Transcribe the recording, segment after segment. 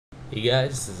Hey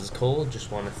guys, this is Cole.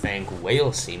 Just want to thank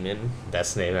Whale Seaman,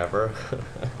 best name ever,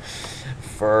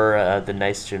 for the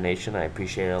nice donation. I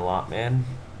appreciate it a lot, man.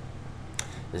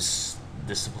 This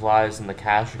the supplies and the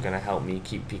cash are gonna help me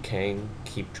keep PKing,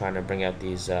 keep trying to bring out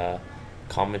these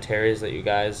commentaries that you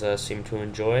guys seem to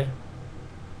enjoy.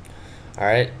 All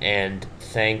right, and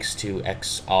thanks to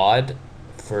X Odd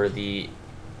for the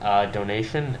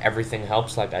donation. Everything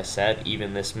helps, like I said,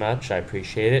 even this much. I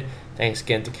appreciate it. Thanks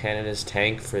again to Canada's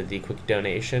Tank for the quick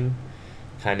donation.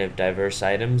 Kind of diverse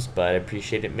items, but I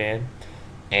appreciate it, man.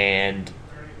 And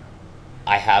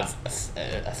I have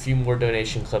a few more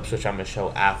donation clips, which I'm going to show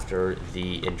after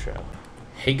the intro.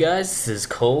 Hey guys, this is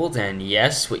Cold, and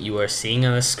yes, what you are seeing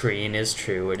on the screen is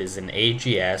true. It is an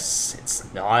AGS.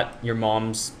 It's not your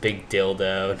mom's big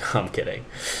dildo. No, I'm kidding.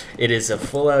 It is a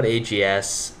full-out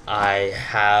AGS. I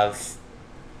have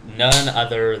none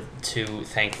other to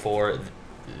thank for.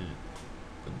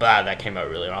 That came out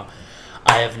really wrong.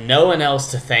 I have no one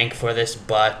else to thank for this,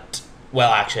 but,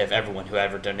 well, actually, I have everyone who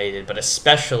ever donated, but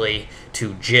especially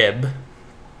to Jib,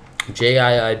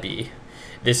 Jiib.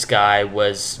 This guy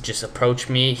was just approached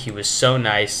me. He was so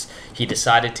nice. He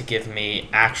decided to give me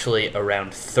actually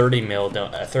around 30 mil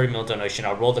donation.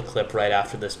 I'll roll the clip right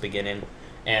after this beginning,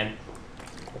 and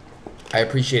I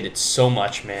appreciate it so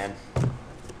much, man.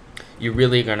 You're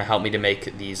really gonna help me to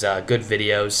make these good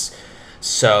videos.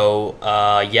 So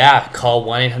yeah, call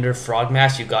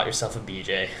 1-800-FROGMAS. You got yourself a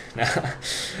BJ.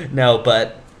 No,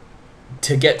 but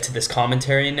to get to this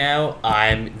commentary now,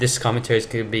 this commentary is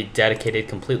going to be dedicated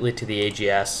completely to the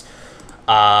AGS.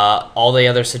 All the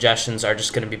other suggestions are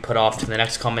just going to be put off to the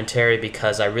next commentary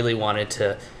because I really wanted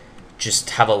to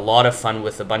just have a lot of fun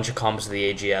with a bunch of combos of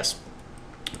the AGS.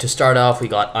 To start off, we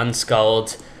got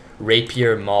Unskulled,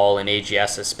 Rapier, Maul, and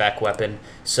AGS as spec weapon.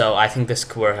 So I think this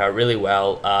could work out really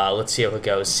well. Let's see how it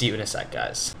goes. See you in a sec,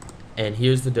 guys. And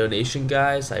here's the donation,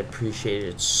 guys. I appreciate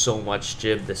it so much,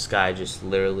 Jib. This guy just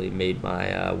literally made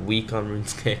my week on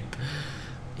RuneScape.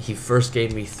 He first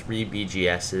gave me 3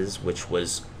 BGSs, which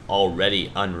was already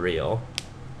unreal.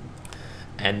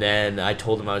 And then I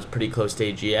told him I was pretty close to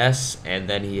AGS, and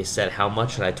then he said how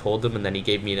much, and I told him, and then he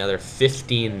gave me another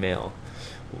 15 mil,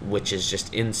 which is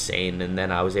just insane. And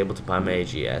then I was able to buy my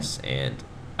AGS, and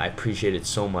I appreciate it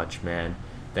so much, man.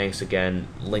 Thanks again.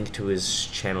 Link to his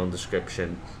channel in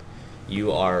description.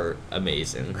 You are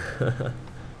amazing.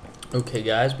 Okay,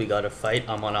 guys, we got a fight.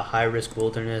 I'm on a high-risk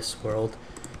wilderness world.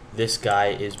 This guy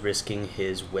is risking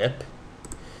his whip.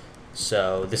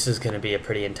 So this is going to be a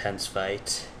pretty intense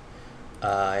fight.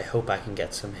 I hope I can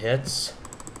get some hits.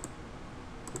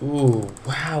 Ooh,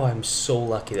 wow, I'm so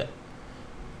lucky that...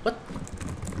 What?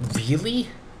 Really?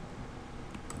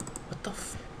 What the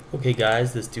f... Okay,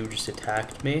 guys, this dude just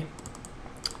attacked me.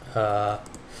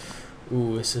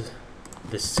 Ooh,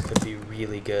 this could be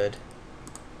really good.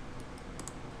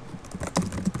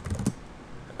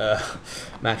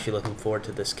 I'm actually looking forward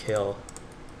to this kill.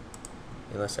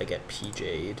 Unless I get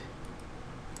PJ'd.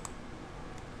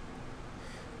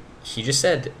 He just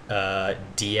said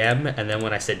DM, and then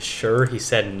when I said sure, he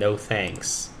said no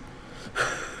thanks.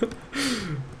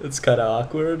 It's kind of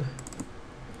awkward.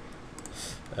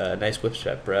 Nice whip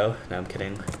strap, bro. No, I'm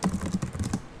kidding.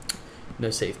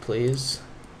 No save, please.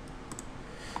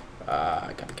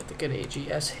 I gotta get the good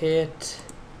AGS hit.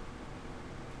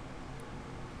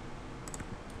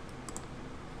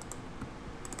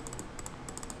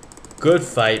 Good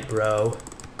fight, bro.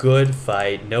 Good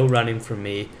fight. No running from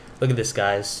me. Look at this,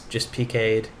 guys. Just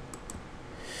PK'd.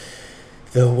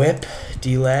 The whip.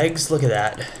 D-legs. Look at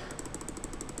that.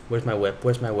 Where's my whip?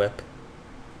 Where's my whip?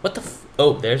 What the f...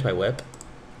 Oh, there's my whip.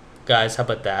 Guys, how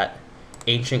about that?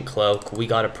 Ancient Cloak. We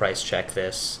gotta price check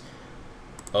this.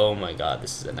 Oh my god,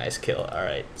 this is a nice kill.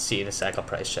 Alright, see you in a sec. I'll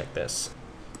price check this.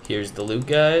 Here's the loot,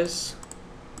 guys.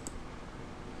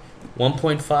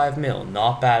 1.5 mil.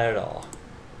 Not bad at all.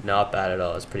 Not bad at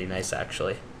all. It's pretty nice,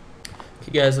 actually.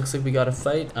 Okay, guys, looks like we got a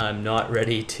fight. I'm not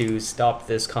ready to stop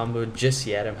this combo just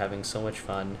yet. I'm having so much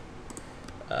fun.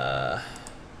 Let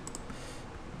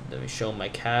me show my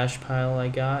cash pile I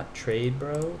got. Trade,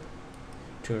 bro.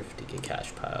 250k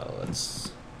cash pile.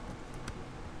 Let's...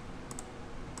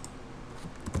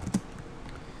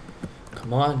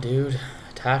 Come on, dude.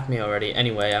 Attack me already.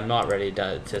 Anyway, I'm not ready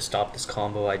to stop this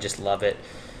combo. I just love it.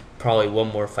 Probably one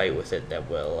more fight with it that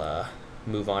will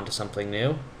move on to something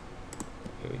new.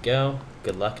 Here we go.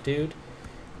 Good luck, dude.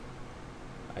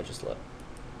 I just love...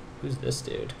 Who's this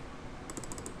dude?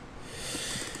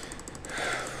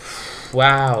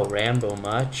 Wow, Rambo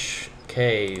much.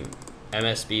 Okay,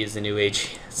 MSB is the new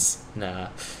AGS. Nah.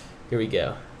 Here we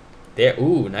go. There.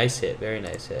 Ooh, nice hit. Very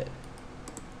nice hit.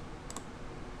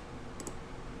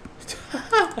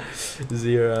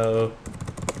 0.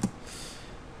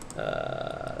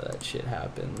 That shit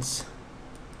happens.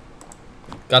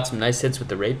 Got some nice hits with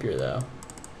the rapier though.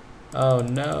 Oh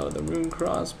no, the rune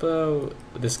crossbow.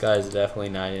 This guy's definitely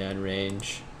 99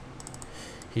 range.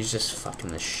 He's just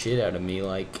fucking the shit out of me.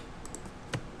 Like,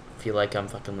 I feel like I'm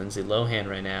fucking Lindsay Lohan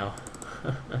right now.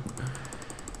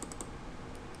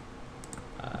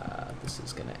 This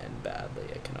is gonna end badly.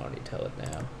 I can already tell it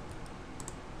now.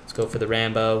 Let's go for the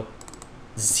Rambo.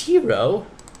 0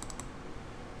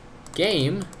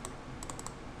 game.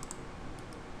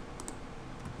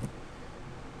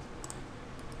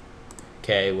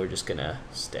 Okay, we're just gonna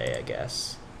stay, I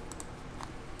guess.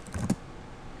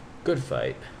 Good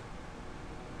fight.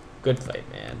 Good fight,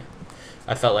 man.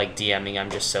 I felt like DMing. I'm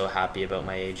just so happy about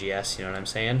my AGS, you know what I'm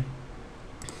saying?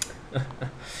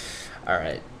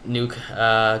 Alright, Nuke,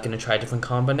 gonna try a different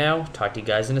combo now. Talk to you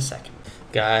guys in a second.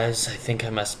 Guys, I think I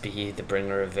must be the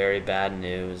bringer of very bad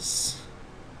news.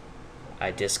 I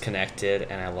disconnected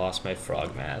and I lost my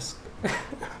frog mask.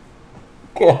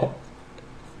 God.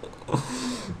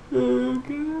 Oh,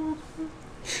 God.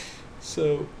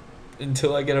 So,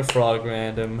 until I get a frog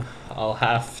random, I'll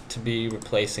have to be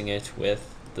replacing it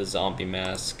with the zombie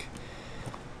mask.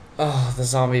 Oh, the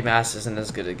zombie mask isn't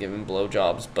as good at giving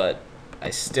blowjobs, but I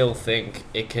still think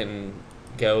it can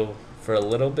go for a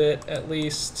little bit at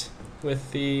least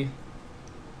with the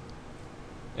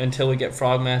until we get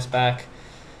frog mask back.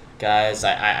 Guys,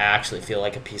 I actually feel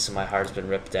like a piece of my heart's been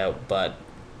ripped out, but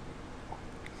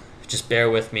just bear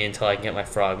with me until I can get my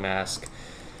frog mask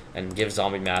and give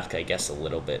zombie mask, I guess, a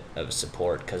little bit of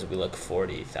support because we look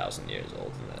 40,000 years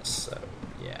old in this, so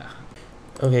yeah.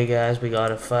 Okay guys, we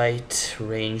got a fight,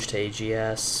 ranged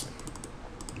AGS.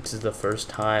 This is the first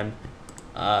time.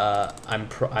 I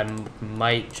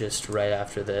might just right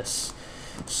after this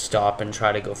stop and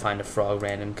try to go find a frog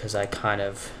random because I kind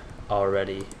of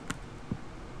already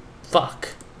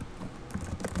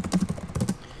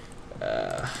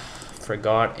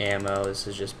forgot ammo. This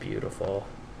is just beautiful.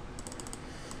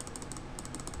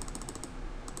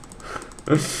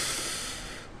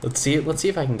 Let's see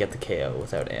if I can get the KO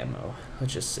without ammo.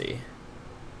 Let's just see.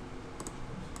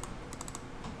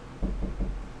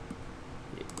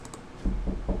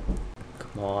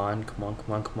 Come on, come on,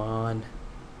 come on, come on.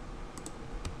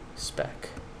 Spec.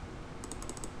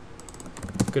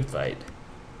 Good fight.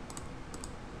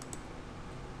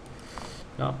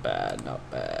 Not bad, not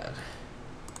bad.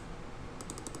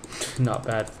 Not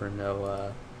bad for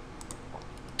no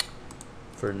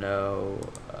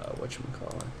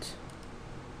whatchamacallit,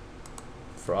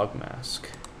 frog mask.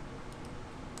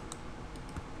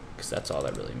 Because that's all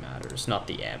that really matters. Not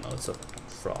the ammo, it's a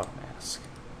frog mask.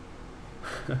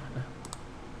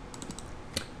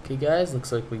 Okay guys,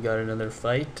 looks like we got another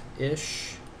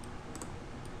fight-ish.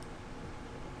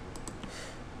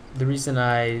 The reason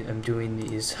I am doing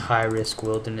these high-risk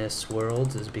wilderness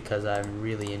worlds is because I'm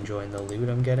really enjoying the loot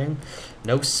I'm getting.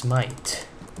 No smite.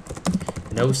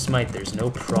 No smite, there's no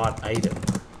prot item.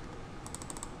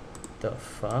 The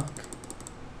fuck?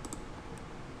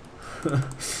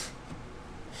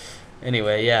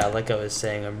 Anyway, yeah, like I was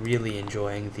saying, I'm really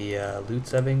enjoying the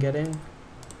loots I've been getting.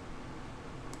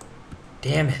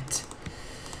 Damn it.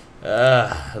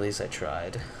 At least I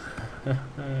tried.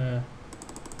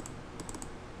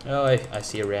 Oh, I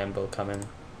see a Rambo coming.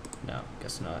 No,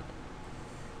 guess not.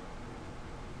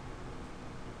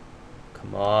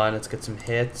 Come on, let's get some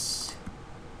hits.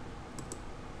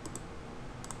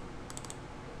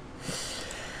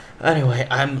 Anyway,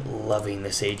 I'm loving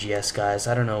this AGS, guys.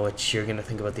 I don't know what you're gonna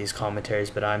think about these commentaries,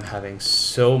 but I'm having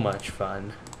so much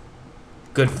fun.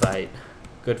 Good fight.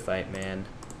 Good fight, man.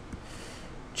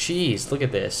 Jeez, look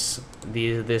at this.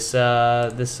 This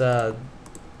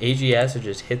AGS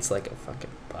just hits like a fucking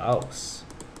boss.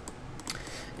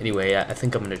 Anyway, I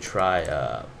think I'm gonna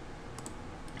try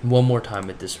one more time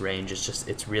at this range.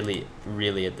 It's really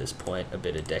at this point a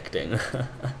bit addicting.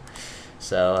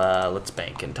 So let's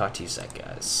bank and talk to you sec,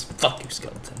 guys. Fuck you,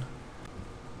 skeleton.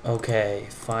 Okay,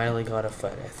 finally got a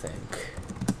fight, I think.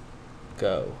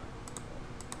 Go.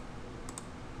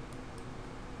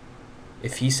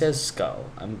 If he says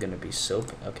skull, I'm gonna be so...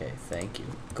 Okay, thank you.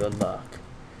 Good luck.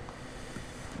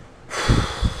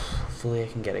 Hopefully I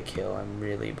can get a kill. I'm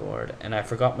really bored. And I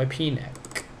forgot my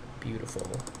P-neck. Beautiful.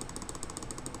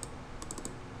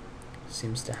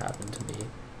 Seems to happen to me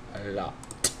a lot.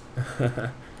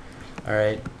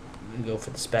 Alright, go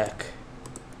for the spec.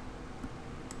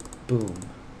 Boom.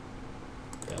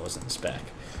 That wasn't the spec.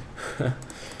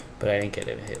 But I didn't get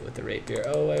a hit with the rapier.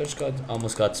 Oh, I just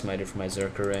almost got smited for my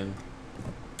Zerker ring.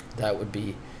 That would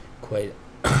be quite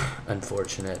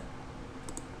unfortunate.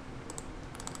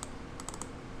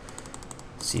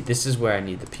 See, this is where I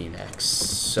need the Pnex.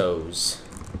 So's.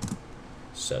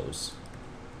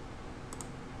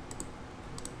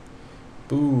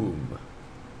 Boom.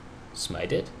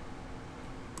 Smited.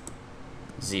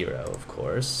 0, of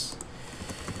course.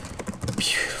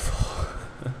 Beautiful.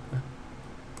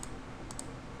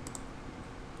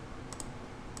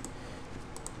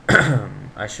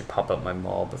 I should pop up my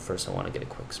maul, but first I want to get a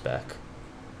quick spec.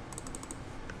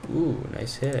 Ooh,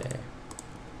 nice hit.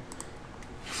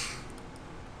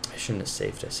 I shouldn't have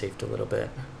saved. I saved a little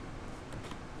bit.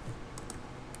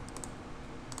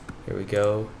 Here we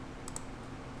go.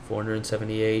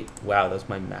 478. Wow, that's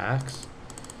my max.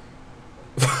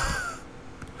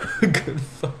 Good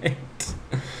fight.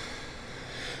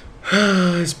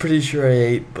 I was pretty sure I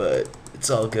ate, but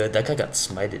it's all good. That guy got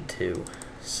smited too.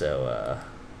 So,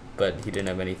 but he didn't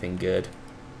have anything good.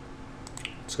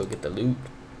 Let's go get the loot.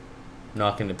 I'm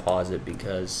not going to pause it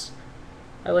because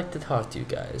I like to talk to you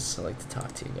guys.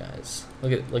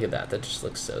 Look at that. That just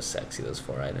looks so sexy, those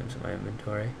 4 items in my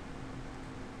inventory.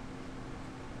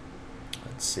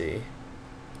 Let's see.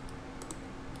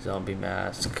 Zombie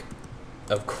mask.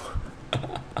 Of course.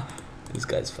 This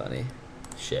guy's funny.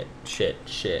 Shit.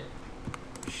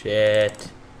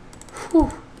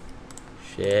 Whew.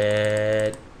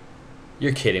 Shit.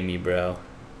 You're kidding me, bro.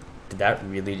 Did that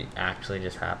really actually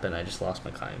just happen? I just lost my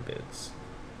climbing boots.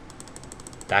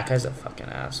 That guy's a fucking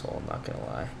asshole, I'm not gonna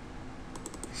lie.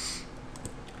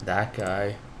 That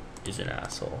guy is an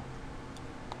asshole.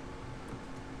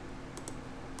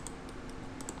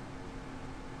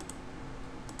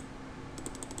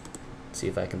 See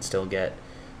if I can still get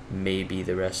maybe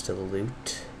the rest of the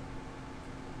loot.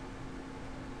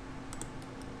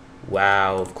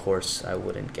 Wow, of course I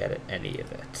wouldn't get any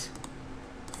of it.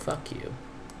 Fuck you.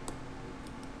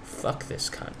 Fuck this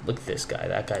cunt. Look at this guy.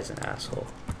 That guy's an asshole.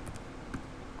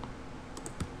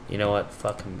 You know what?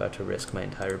 Fuck, I'm about to risk my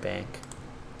entire bank.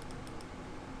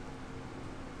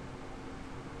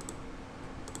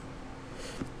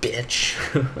 Bitch.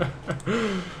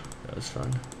 That was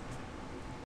fun.